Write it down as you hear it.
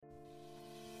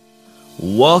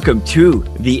Welcome to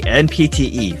the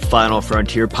NPTE Final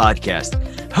Frontier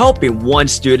podcast, helping one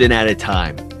student at a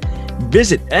time.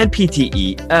 Visit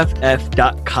npteff.com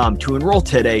to enroll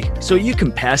today so you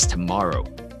can pass tomorrow.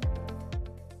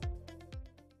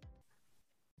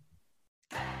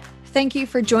 Thank you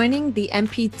for joining the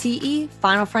NPTE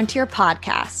Final Frontier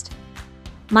podcast.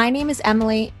 My name is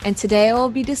Emily, and today I will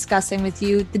be discussing with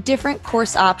you the different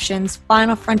course options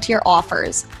Final Frontier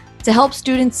offers to help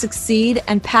students succeed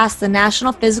and pass the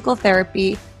National Physical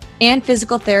Therapy and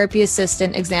Physical Therapy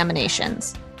Assistant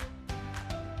examinations.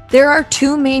 There are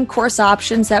two main course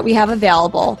options that we have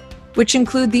available, which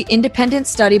include the Independent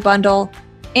Study Bundle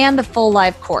and the Full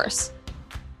Live course.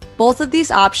 Both of these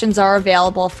options are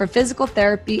available for physical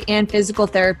therapy and physical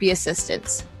therapy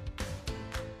assistants.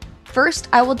 First,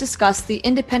 I will discuss the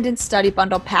Independent Study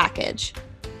Bundle package.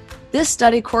 This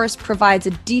study course provides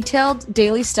a detailed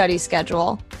daily study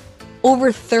schedule,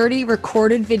 over 30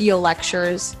 recorded video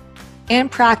lectures, and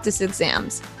practice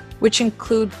exams, which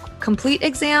include complete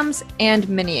exams and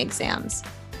mini exams.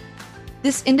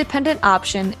 This independent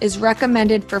option is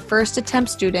recommended for first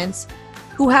attempt students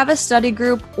who have a study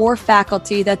group or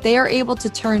faculty that they are able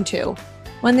to turn to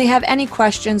when they have any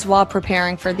questions while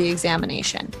preparing for the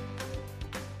examination.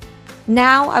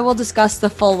 Now I will discuss the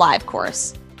Full Live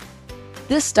course.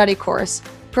 This study course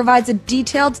provides a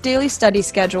detailed daily study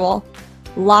schedule,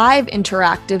 live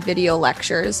interactive video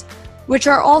lectures, which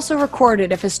are also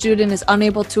recorded if a student is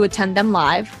unable to attend them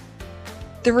live,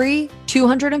 3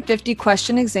 250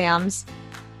 question exams,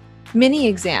 mini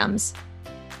exams,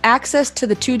 access to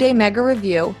the 2-day mega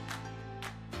review,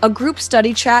 a group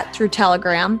study chat through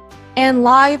Telegram, and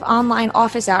live online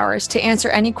office hours to answer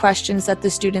any questions that the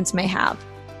students may have.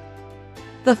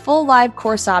 The Full Live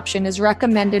course option is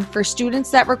recommended for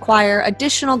students that require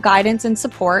additional guidance and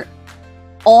support,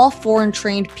 all foreign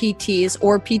trained PTs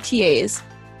or PTAs,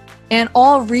 and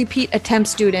all repeat attempt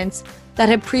students that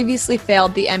have previously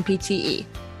failed the NPTE.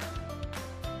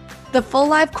 The Full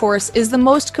Live course is the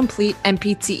most complete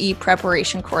NPTE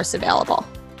preparation course available.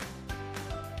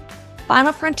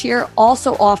 Final Frontier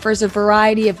also offers a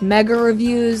variety of mega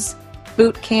reviews,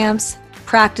 boot camps,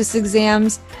 practice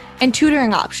exams, and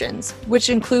tutoring options,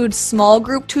 which include small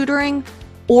group tutoring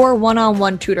or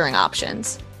one-on-one tutoring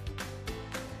options.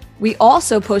 We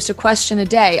also post a question a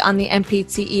day on the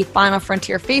NPTE Final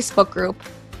Frontier Facebook group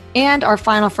and our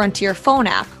Final Frontier phone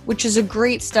app, which is a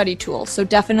great study tool, so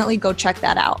definitely go check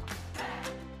that out.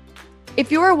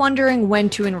 If you are wondering when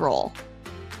to enroll,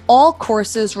 all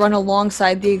courses run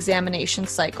alongside the examination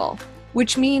cycle,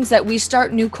 which means that we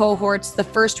start new cohorts the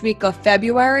first week of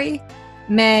February,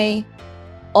 May,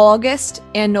 August,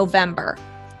 and November.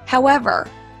 However,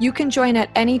 you can join at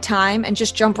any time and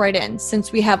just jump right in,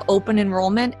 since we have open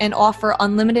enrollment and offer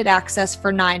unlimited access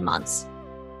for 9 months.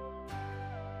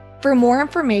 For more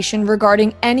information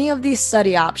regarding any of these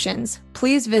study options,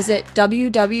 please visit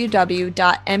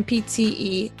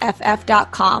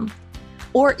www.npteff.com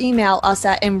or email us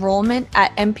at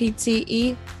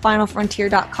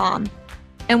enrollment@nptefinalfrontier.com,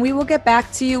 and we will get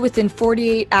back to you within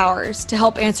 48 hours to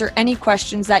help answer any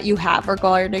questions that you have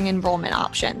regarding enrollment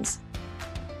options.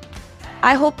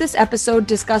 I hope this episode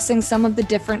discussing some of the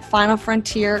different Final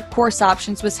Frontier course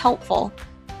options was helpful,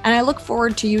 and I look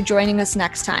forward to you joining us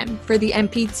next time for the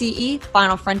NPTE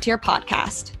Final Frontier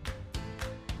podcast.